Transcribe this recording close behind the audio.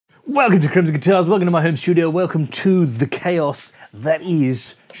Welcome to Crimson Guitars, welcome to my home studio, welcome to the chaos that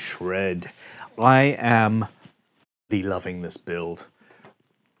is Shred. I am really loving this build.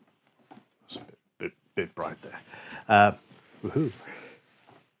 It's a bit bright there. Woohoo.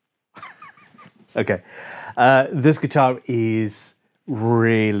 Okay, this guitar is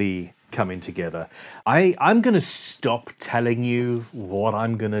really coming together. I'm going to stop telling you what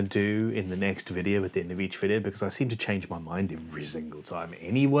I'm going to do in the next video at the end of each video because I seem to change my mind every single time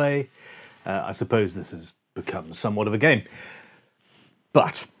anyway. I suppose this has become somewhat of a game.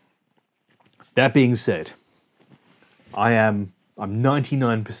 But that being said, I'm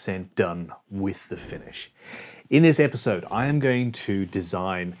 99% done with the finish. In this episode, I am going to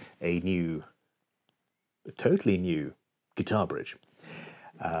design a totally new guitar bridge.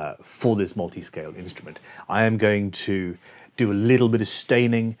 For this multi-scale instrument. I am going to do a little bit of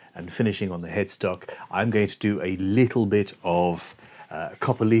staining and finishing on the headstock. I'm going to do a little bit of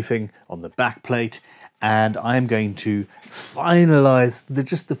copper leafing on the back plate, and I'm going to finalize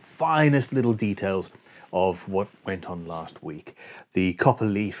just the finest little details of what went on last week. The copper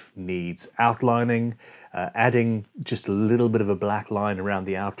leaf needs outlining, adding just a little bit of a black line around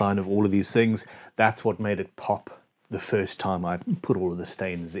the outline of all of these things. That's what made it pop the first time I put all of the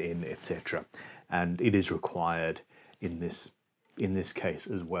stains in, etc. And it is required in this case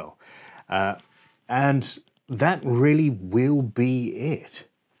as well. And that really will be it.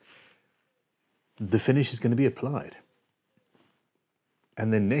 The finish is going to be applied.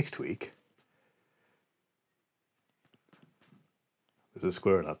 And then next week, there's a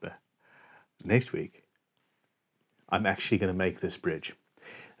squirrel up there. Next week, I'm actually going to make this bridge.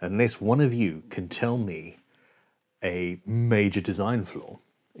 Unless one of you can tell me a major design flaw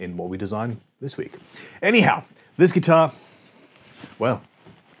in what we designed this week. Anyhow, this guitar, well,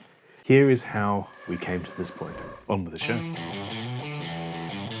 here is how we came to this point. On with the show.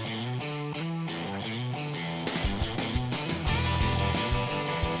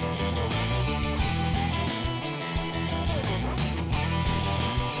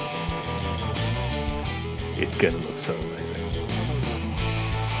 It's gonna look so amazing.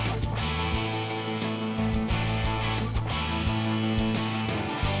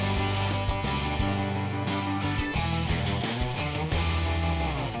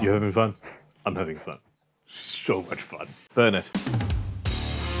 You having fun? I'm having fun. So much fun. Burn it.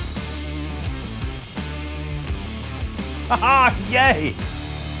 Haha, yay!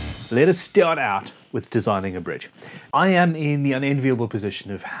 Let us start out with designing a bridge. I am in the unenviable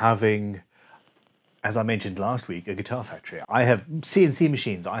position of having, as I mentioned last week, a guitar factory. I have CNC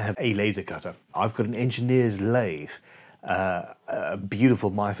machines, I have a laser cutter, I've got an engineer's lathe, a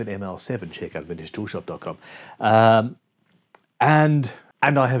beautiful Myford ML7, check out vintagetoolshop.com.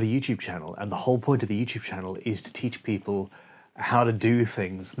 And I have a YouTube channel, and the whole point of the YouTube channel is to teach people how to do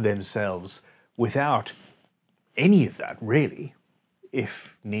things themselves without any of that, really,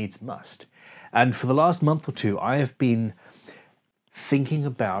 if needs must. And for the last month or two, I have been thinking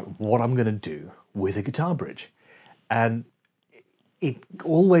about what I'm going to do with a guitar bridge. And it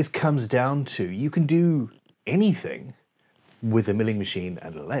always comes down to, you can do anything with a milling machine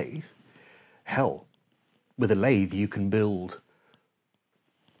and a lathe. Hell, with a lathe you can build...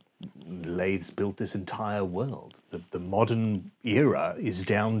 Lathes built this entire world. The modern era is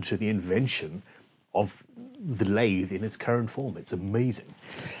down to the invention of the lathe in its current form. It's amazing.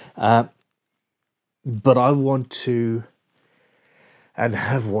 But I want to, and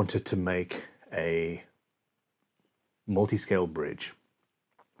have wanted to, make a multi-scale bridge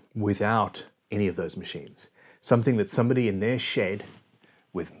without any of those machines. Something that somebody in their shed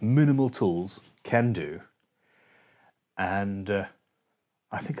with minimal tools can do. And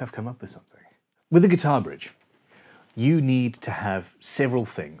I think I've come up with something. With a guitar bridge, you need to have several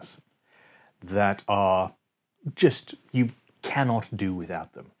things that are just, you cannot do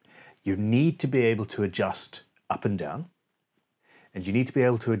without them. You need to be able to adjust up and down, and you need to be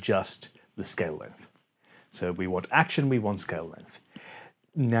able to adjust the scale length. So we want action, we want scale length.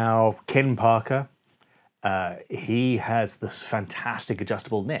 Now, Ken Parker, he has this fantastic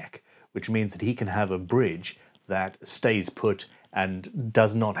adjustable neck, which means that he can have a bridge that stays put and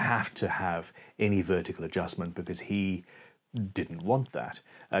does not have to have any vertical adjustment because he didn't want that.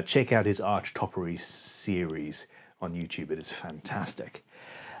 Check out his Arch Toppery series on YouTube, it is fantastic.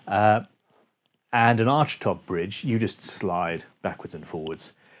 And an arch top bridge, you just slide backwards and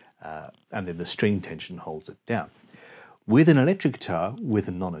forwards, and then the string tension holds it down. With an electric guitar with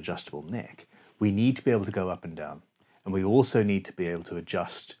a non-adjustable neck, we need to be able to go up and down, and we also need to be able to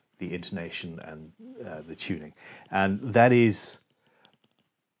adjust the intonation and the tuning. And that is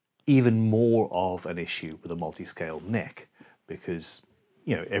even more of an issue with a multi-scale neck, because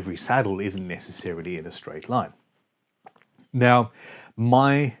every saddle isn't necessarily in a straight line. Now,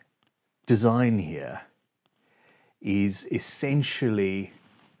 my design here is essentially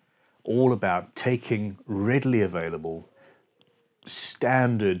all about taking readily available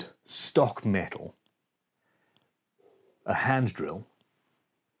standard stock metal, a hand drill,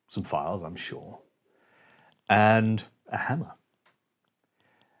 some files, I'm sure, and a hammer.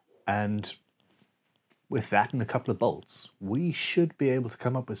 And with that and a couple of bolts, we should be able to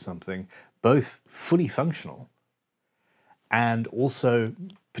come up with something both fully functional and also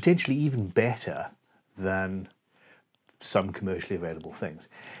potentially even better than some commercially available things.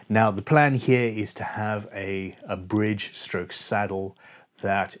 Now, the plan here is to have a bridge stroke saddle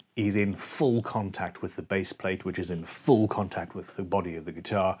that is in full contact with the base plate, which is in full contact with the body of the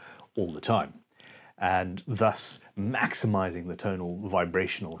guitar all the time, and thus maximizing the tonal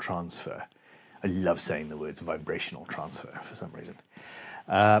vibrational transfer. I love saying the words vibrational transfer for some reason.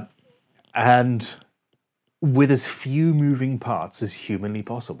 And with as few moving parts as humanly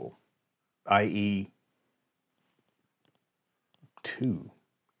possible, i.e. 2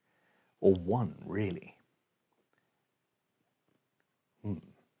 or 1, really.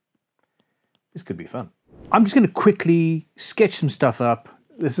 This could be fun. I'm just going to quickly sketch some stuff up.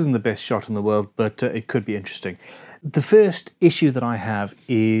 This isn't the best shot in the world, but it could be interesting. The first issue that I have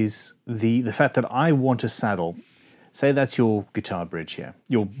is the fact that I want a saddle. Say that's your guitar bridge here,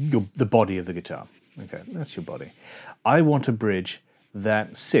 the body of the guitar. Okay, that's your body. I want a bridge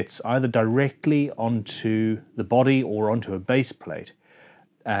that sits either directly onto the body or onto a base plate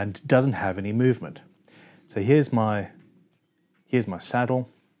and doesn't have any movement. So here's my saddle.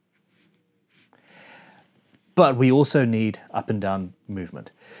 But we also need up and down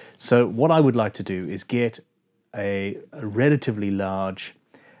movement. So what I would like to do is get a relatively large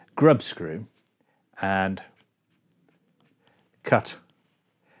grub screw and cut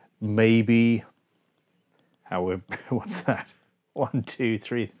maybe, what's that? 1, 2,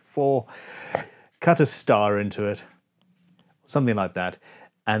 3, 4. Cut a star into it, something like that.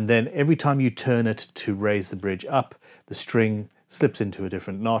 And then every time you turn it to raise the bridge up, the string slips into a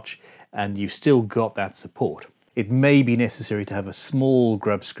different notch, and you've still got that support. It may be necessary to have a small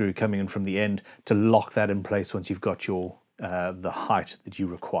grub screw coming in from the end to lock that in place once you've got your the height that you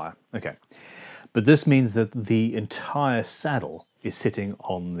require. Okay, but this means that the entire saddle is sitting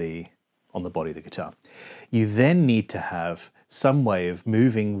on the body of the guitar. You then need to have some way of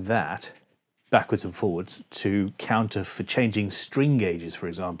moving that backwards and forwards to counter for changing string gauges, for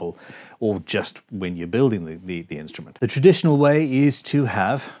example, or just when you're building the instrument. The traditional way is to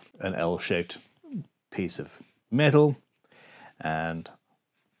have an L-shaped piece of metal and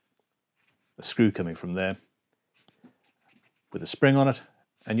a screw coming from there with a spring on it,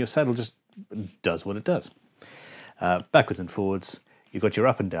 and your saddle just does what it does. Backwards and forwards, you've got your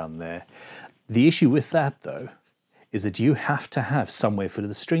up and down there. The issue with that, though, is that you have to have somewhere for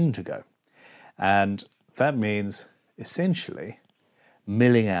the string to go. And that means essentially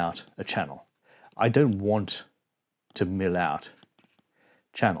milling out a channel. I don't want to mill out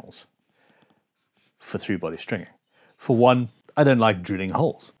channels for through-body stringing. For one, I don't like drilling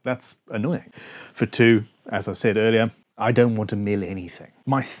holes. That's annoying. For two, as I've said earlier, I don't want to mill anything.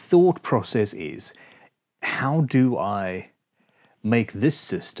 My thought process is, how do I make this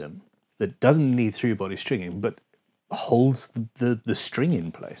system that doesn't need through-body stringing but holds the string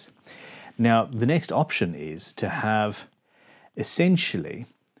in place? Now, the next option is to have, essentially,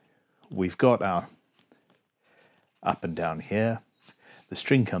 we've got our up and down here, the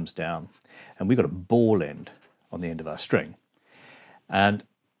string comes down, and we've got a ball end on the end of our string. And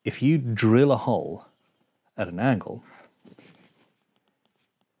if you drill a hole at an angle,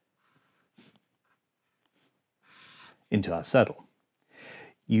 into our saddle,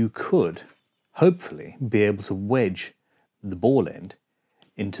 you could hopefully be able to wedge the ball end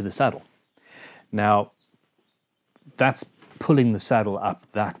into the saddle. Now, that's pulling the saddle up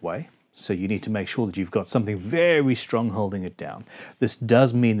that way, so you need to make sure that you've got something very strong holding it down. This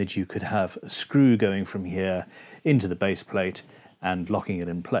does mean that you could have a screw going from here into the base plate and locking it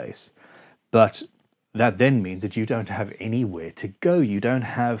in place, but that then means that you don't have anywhere to go. You don't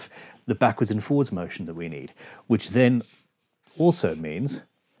have the backwards and forwards motion that we need, which then also means,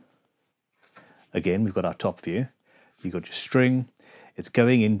 again, we've got our top view, you've got your string, it's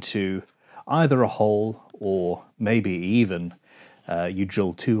going into either a hole or maybe even you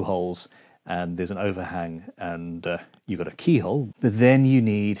drill 2 holes and there's an overhang and you've got a keyhole, but then you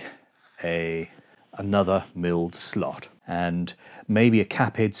need another milled slot and maybe a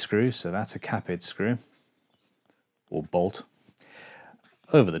cap head screw, so that's a cap head screw or bolt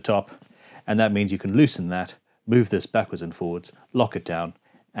over the top, and that means you can loosen that, move this backwards and forwards, lock it down,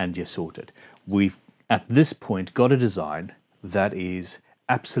 and you're sorted. We've, at this point, got a design that is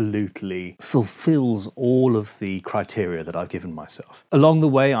absolutely fulfills all of the criteria that I've given myself. Along the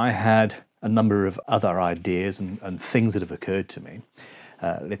way, I had a number of other ideas and things that have occurred to me.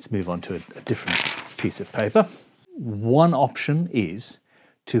 Let's move on to a different piece of paper. One option is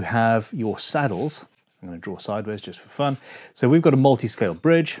to have your saddles. I'm going to draw sideways just for fun. So we've got a multi-scale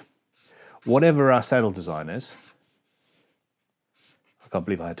bridge. Whatever our saddle design is, I can't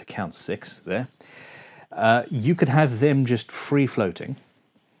believe I had to count 6 there. You could have them just free floating.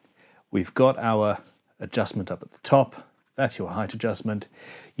 We've got our adjustment up at the top. That's your height adjustment.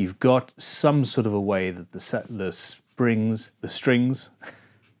 You've got some sort of a way that the strings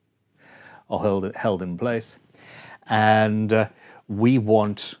are held in place. And we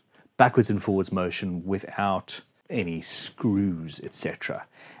want backwards and forwards motion without any screws, etc.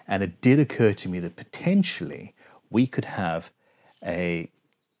 And it did occur to me that potentially we could have a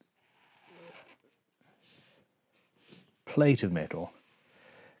plate of metal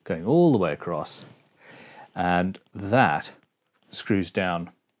going all the way across, and that screws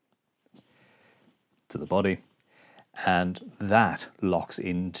down to the body, and that locks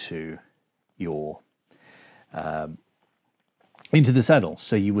into your into the saddle.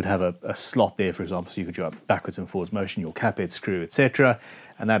 So you would have a slot there, for example, so you could do backwards and forwards motion, your cap head screw, etc.,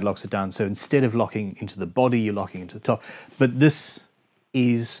 and that locks it down. So instead of locking into the body, you're locking into the top. But this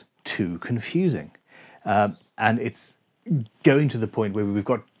is too confusing, and it's going to the point where we've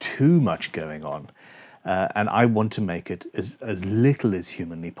got too much going on, and I want to make it as little as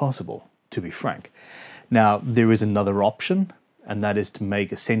humanly possible, to be frank. Now, there is another option, and that is to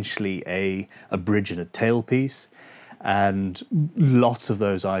make essentially a bridge and a tailpiece, and lots of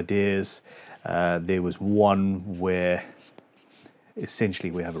those ideas. There was one where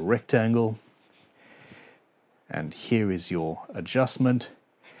essentially we have a rectangle, and here is your adjustment,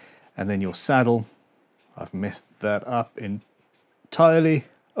 and then your saddle. I've messed that up entirely.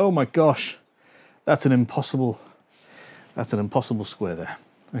 Oh my gosh, that's an impossible square there.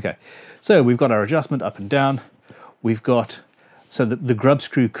 Okay, so we've got our adjustment up and down. We've got, so the grub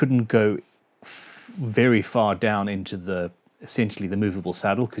screw couldn't go very far down into essentially the movable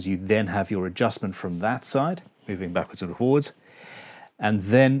saddle, because you then have your adjustment from that side, moving backwards and forwards. And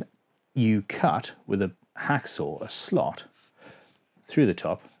then you cut with a hacksaw a slot through the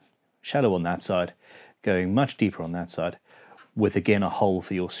top, shadow on that side, going much deeper on that side, with again a hole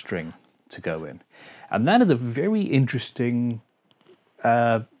for your string to go in. And that is a very interesting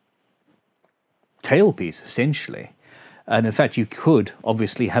tailpiece, essentially. And in fact, you could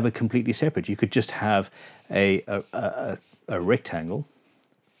obviously have it completely separate. You could just have a rectangle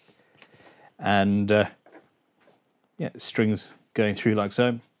and yeah, strings going through like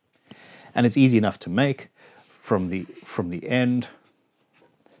so. And it's easy enough to make from the end.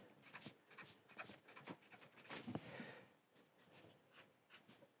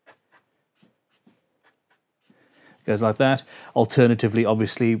 Goes like that. Alternatively,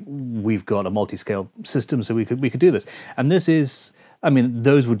 obviously, we've got a multi-scale system, so we could do this. And this is, I mean,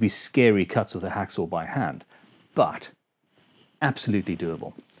 those would be scary cuts with a hacksaw by hand, but absolutely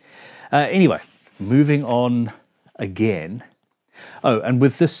doable. Anyway, moving on again. Oh, and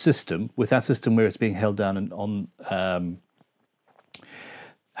with this system, with that system where it's being held down and on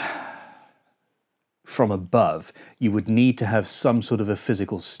from above, you would need to have some sort of a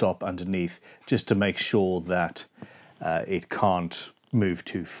physical stop underneath, just to make sure that it can't move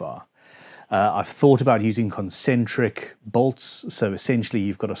too far. I've thought about using concentric bolts, so essentially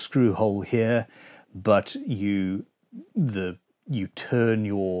you've got a screw hole here, but you turn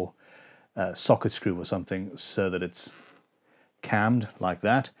your socket screw or something so that it's cammed like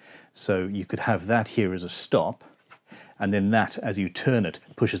that. So you could have that here as a stop, and then that, as you turn it,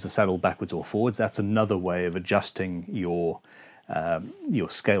 pushes the saddle backwards or forwards. That's another way of adjusting your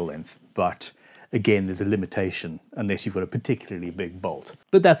scale length. But again, there's a limitation unless you've got a particularly big bolt.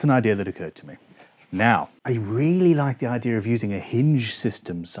 But that's an idea that occurred to me. Now, I really like the idea of using a hinge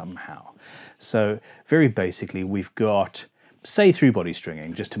system somehow. So very basically, we've got, say, through body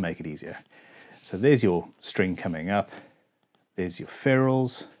stringing, just to make it easier. So there's your string coming up. There's your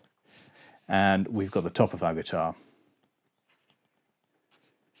ferrules. And we've got the top of our guitar.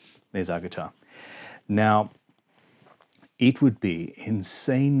 There's our guitar. Now, it would be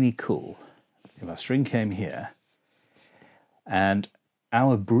insanely cool if our string came here and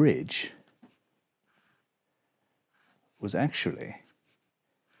our bridge was actually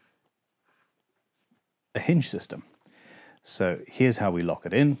a hinge system. So here's how we lock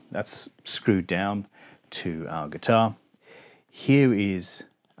it in. That's screwed down to our guitar. Here is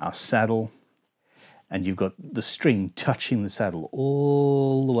our saddle, and you've got the string touching the saddle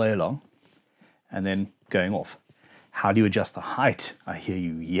all the way along and then going off. How do you adjust the height? I hear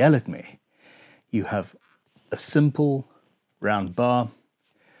you yell at me. You have a simple round bar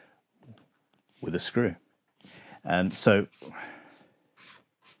with a screw. And so,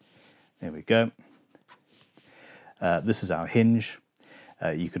 there we go. This is our hinge.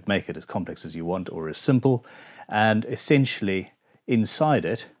 You could make it as complex as you want or as simple. And essentially, inside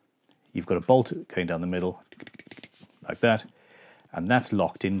it, you've got a bolt going down the middle, like that. And that's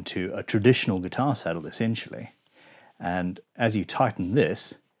locked into a traditional guitar saddle, essentially. And as you tighten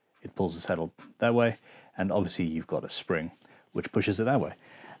this, it pulls the saddle that way. And obviously, you've got a spring, which pushes it that way.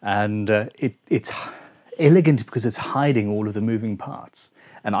 And it's elegant because it's hiding all of the moving parts.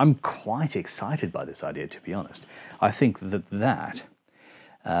 And I'm quite excited by this idea, to be honest. I think that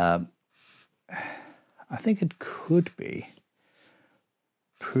I think it could be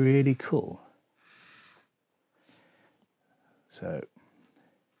pretty cool. So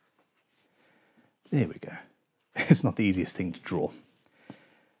there we go. It's not the easiest thing to draw.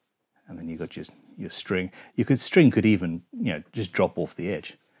 And then you've got your string. String could even, just drop off the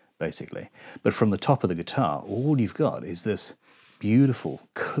edge, basically. But from the top of the guitar, all you've got is this beautiful,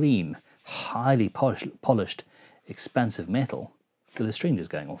 clean, highly polished, expansive metal with the string just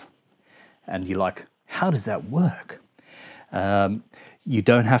going off. And you're like, how does that work? You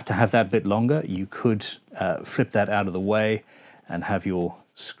don't have to have that bit longer. You could flip that out of the way and have your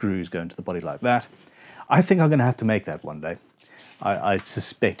screws go into the body like that. I think I'm going to have to make that one day. I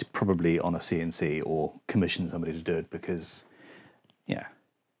suspect probably on a CNC or commission somebody to do it because, yeah.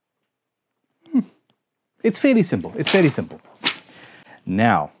 It's fairly simple. It's fairly simple.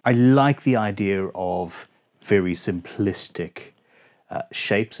 Now, I like the idea of very simplistic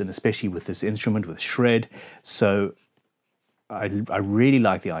shapes, and especially with this instrument, with shred. So I really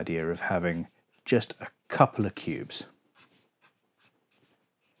like the idea of having just a couple of cubes.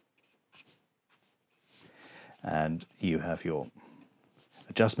 And you have your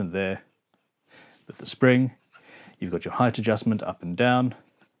adjustment there with the spring. You've got your height adjustment up and down.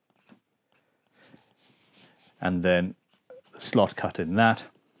 And then the slot cut in that.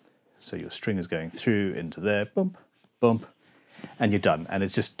 So your string is going through into there, bump, bump, and you're done. And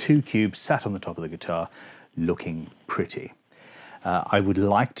it's just two cubes sat on the top of the guitar looking pretty. I would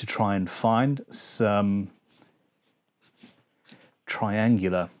like to try and find some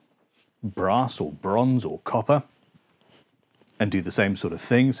triangular brass or bronze or copper and do the same sort of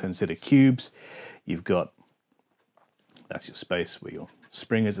thing. So instead of cubes, you've got, that's your space where your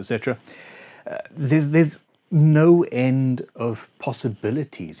spring is, etc. There's no end of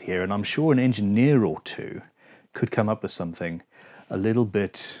possibilities here, and I'm sure an engineer or two could come up with something a little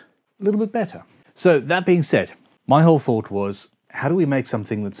bit better. So that being said, my whole thought was, how do we make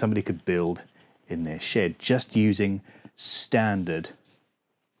something that somebody could build in their shed just using standard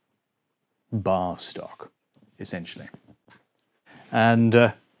bar stock, essentially?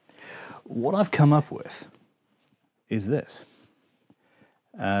 And what I've come up with is this.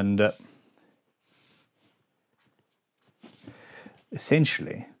 And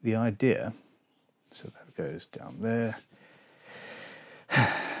essentially, the idea, so that goes down there.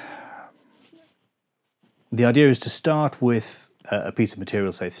 The idea is to start with a piece of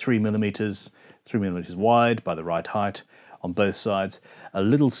material, say 3 millimeters wide by the right height on both sides, a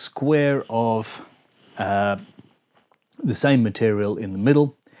little square of the same material in the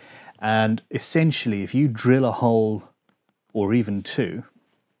middle, and essentially if you drill a hole or even two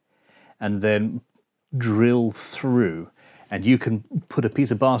and then drill through, and you can put a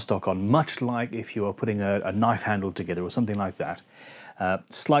piece of bar stock on, much like if you are putting a knife handle together or something like that,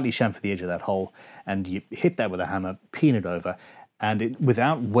 slightly chamfer the edge of that hole, and you hit that with a hammer, peen it over, and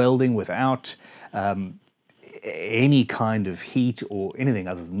without welding, without any kind of heat or anything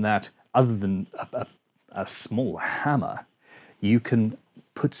other than that, other than a small hammer, you can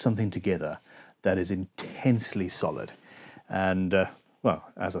put something together that is intensely solid. And, well,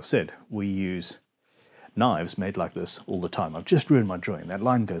 as I've said, we use knives made like this all the time. I've just ruined my drawing. That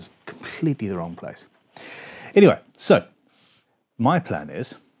line goes completely the wrong place. Anyway, so my plan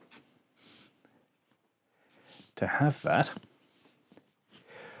is to have that,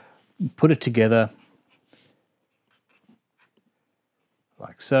 put it together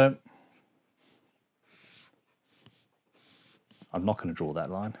like so. I'm not going to draw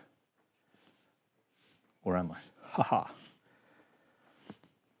that line. Or am I? Haha.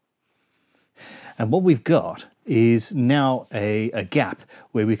 And what we've got is now a gap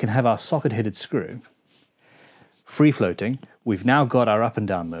where we can have our socket-headed screw free floating. We've now got our up and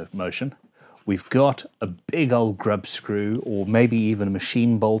down motion. we've got a big old grub screw, or maybe even a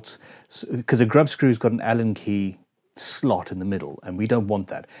machine bolt, because a grub screw's got an Allen key slot in the middle, and we don't want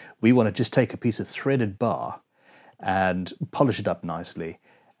that. We want to just take a piece of threaded bar and polish it up nicely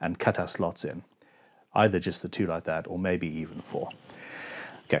and cut our slots in. Either just the 2 like that, or maybe even 4.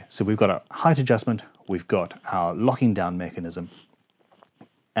 Okay, so we've got a height adjustment, we've got our locking down mechanism,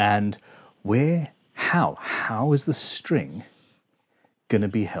 and how is the string going to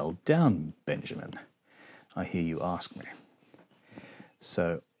be held down, Benjamin? I hear you ask me.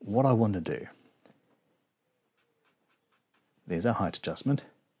 So what I want to do, there's our height adjustment,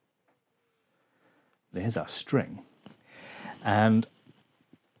 there's our string, and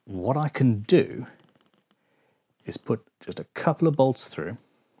what I can do is put just a couple of bolts through,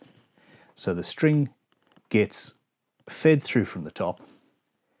 so the string gets fed through from the top.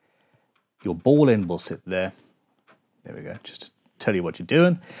 Your ball end will sit there. There we go, just to tell you what you're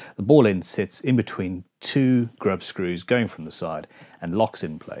doing. The ball end sits in between 2 grub screws going from the side and locks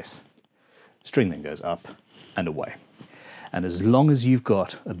in place. String then goes up and away. And as long as you've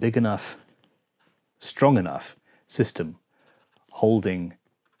got a big enough, strong enough system holding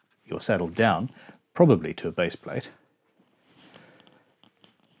your saddle down, probably to a base plate,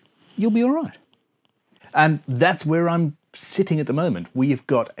 you'll be all right. And that's where I'm sitting at the moment. We've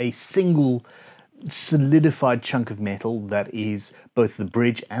got a single solidified chunk of metal that is both the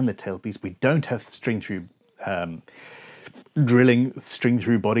bridge and the tailpiece. We don't have string through drilling, string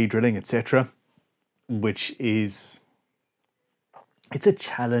through body drilling, etc., which is, it's a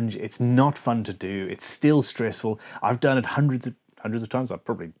challenge. It's not fun to do. It's still stressful. I've done it hundreds of times. I've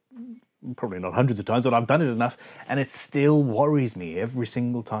probably not hundreds of times, but I've done it enough, and it still worries me every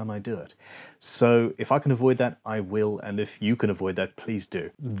single time I do it. So if I can avoid that, I will, and if you can avoid that, please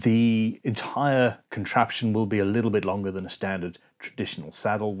do. The entire contraption will be a little bit longer than a standard traditional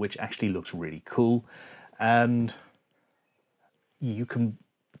saddle, which actually looks really cool, and you can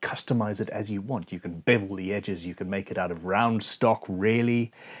customize it as you want. You can bevel the edges, you can make it out of round stock,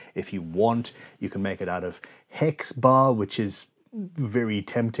 really, if you want. You can make it out of hex bar, which is very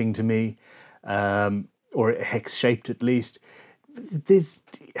tempting to me, or hex shaped at least.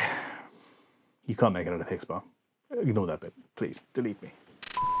 You can't make it out of hex bar. Ignore that bit, please. Delete me.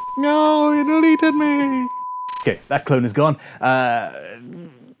 No, you deleted me. Okay, that clone is gone. Let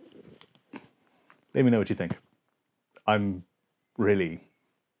me know what you think. I'm really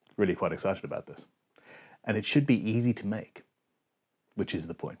quite excited about this, and it should be easy to make, which is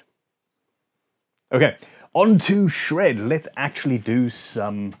the point. Okay, on to shred. Let's actually do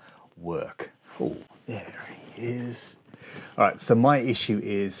some work. Oh, there he is. All right, so my issue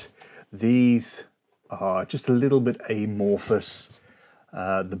is these are just a little bit amorphous.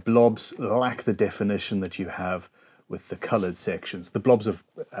 The blobs lack the definition that you have with the colored sections. The blobs of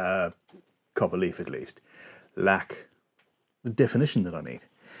copper leaf, at least, lack the definition that I need.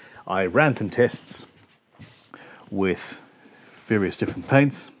 I ran some tests with various different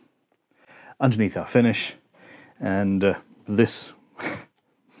paints underneath our finish, and this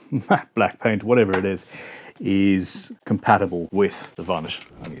matte black paint, whatever it is compatible with the varnish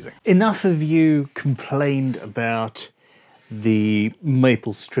I'm using. Enough of you complained about the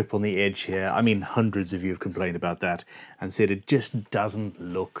maple strip on the edge here. I mean, hundreds of you have complained about that and said it just doesn't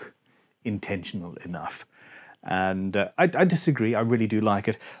look intentional enough. And I disagree, I really do like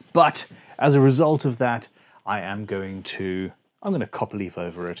it. But as a result of that, I'm going to copper leaf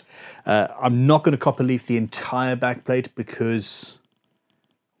over it. I'm not going to copper leaf the entire back plate because,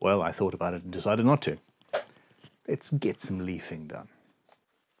 well, I thought about it and decided not to. Let's get some leafing done.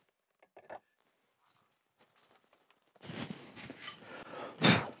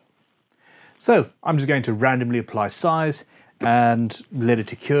 So I'm just going to randomly apply size and let it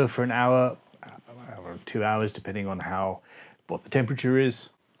to cure for an hour, or 2 hours, depending on what the temperature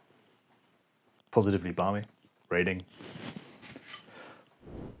is. Positively balmy, rating.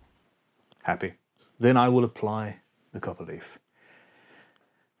 Happy. Then I will apply the copper leaf.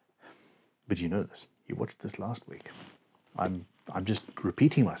 But you know this. You watched this last week. I'm just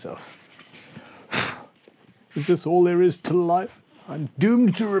repeating myself. Is this all there is to life? I'm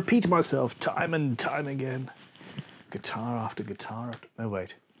doomed to repeat myself time and time again. Guitar after guitar after... No,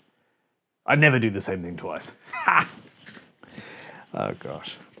 wait. I never do the same thing twice. Oh,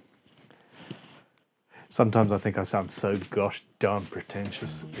 gosh. Sometimes I think I sound so gosh darn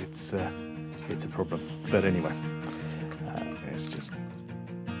pretentious. It's a problem. But anyway, it's just...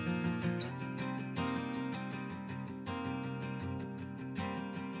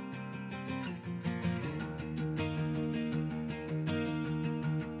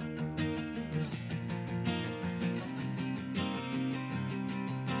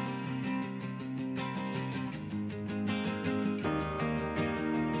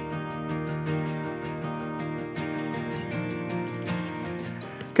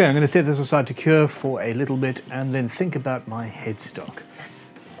 Okay, I'm going to set this aside to cure for a little bit and then think about my headstock.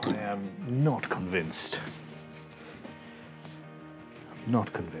 I am not convinced. I'm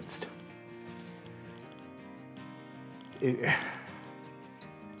not convinced.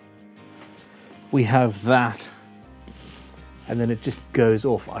 We have that, and then it just goes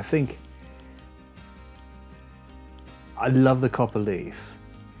off. I think I love the copper leaf.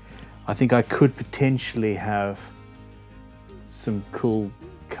 I think I could potentially have some cool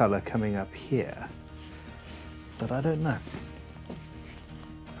color coming up here, but I don't know.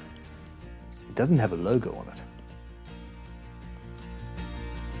 It doesn't have a logo on it.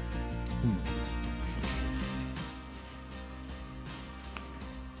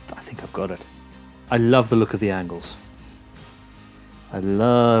 I think I've got it. I love the look of the angles. I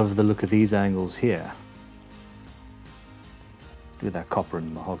love the look of these angles here. Look at that copper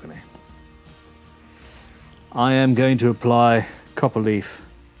and mahogany. I am going to apply copper leaf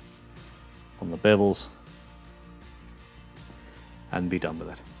on the bevels and be done with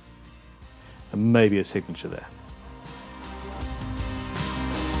it. And maybe a signature there.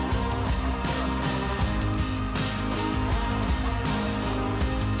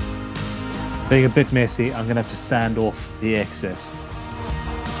 Being a bit messy, I'm going to have to sand off the excess.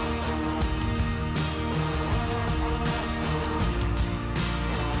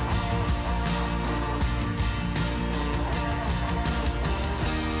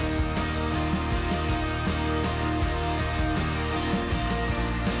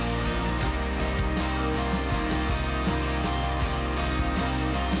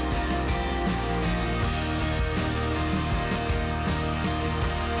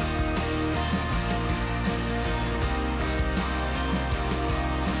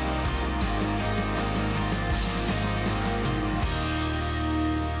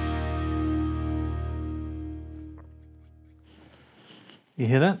 You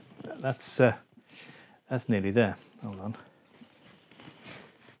hear that? That's nearly there. Hold on.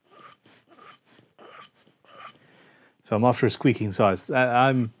 So I'm after a squeaking size.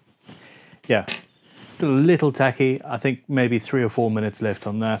 Yeah, still a little tacky. I think maybe 3 or 4 minutes left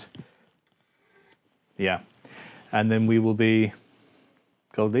on that. Yeah, and then we will be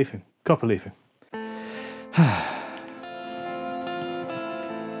gold leafing, copper leafing.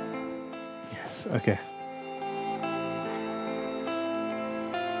 Yes, okay.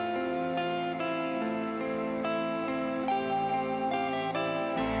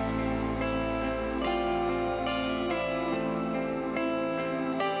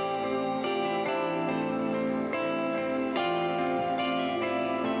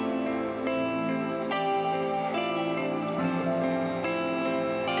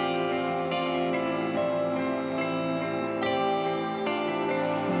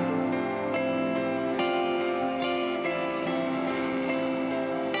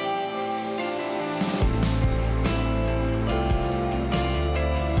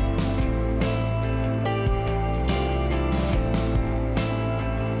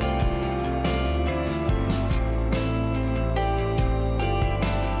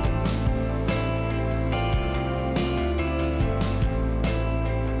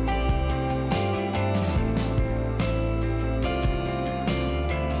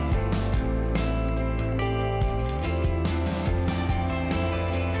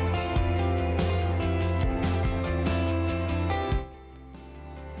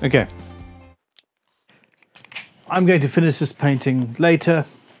 Okay, I'm going to finish this painting later,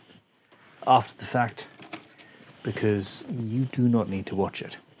 after the fact, because you do not need to watch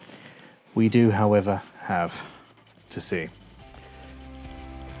it. We do, however, have to see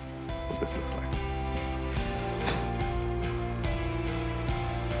what this looks like.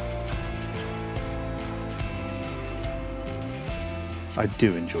 I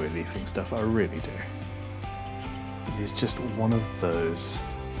do enjoy leafing stuff, I really do. It is just one of those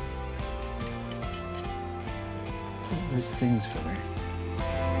things for me.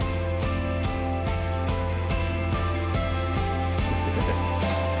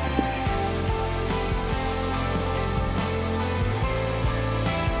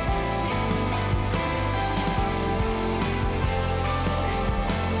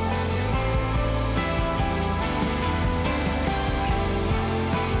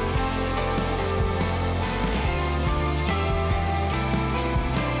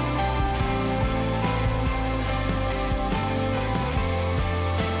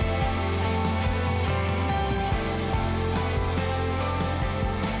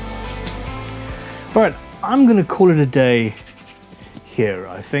 All right, I'm going to call it a day here,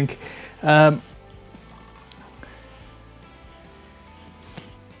 I think. The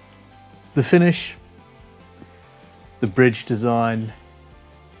finish, the bridge design,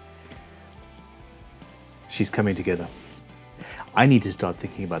 She's coming together. I need to start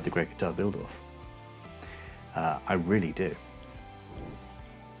thinking about the Great Guitar Build-Off. I really do.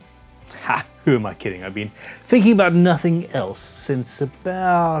 Ha! Who am I kidding? I've been thinking about nothing else since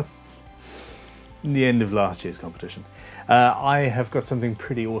about the end of last year's competition. I have got something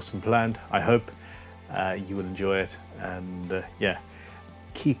pretty awesome planned. I hope you will enjoy it, and yeah,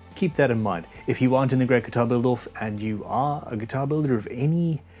 keep that in mind. If you aren't in the Great Guitar Build-Off and you are a guitar builder of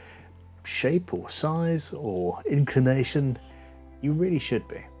any shape or size or inclination, you really should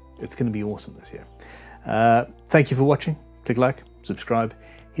be. It's going to be awesome this year. Thank you for watching. Click like, subscribe,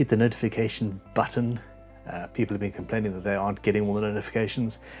 hit the notification button. People have been complaining that they aren't getting all the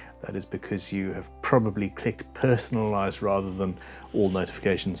notifications. That is because you have probably clicked personalized rather than all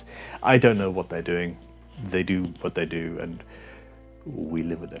notifications. I don't know what they're doing. They do what they do, and we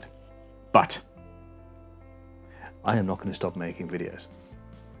live with it. But I am not going to stop making videos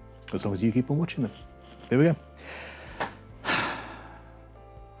as long as you keep on watching them. There we go.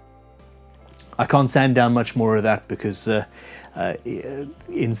 I can't sand down much more of that because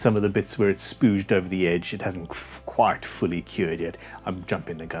in some of the bits where it's spooged over the edge, it hasn't quite fully cured yet. I'm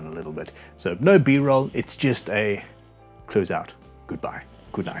jumping the gun a little bit. So no B-roll, it's just a close out. Goodbye.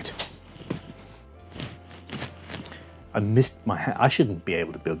 Good night. I missed my hand. I shouldn't be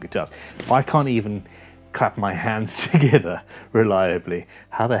able to build guitars. If I can't even clap my hands together reliably,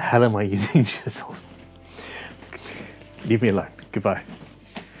 how the hell am I using chisels? Leave me alone. Goodbye.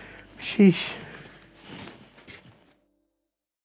 Sheesh.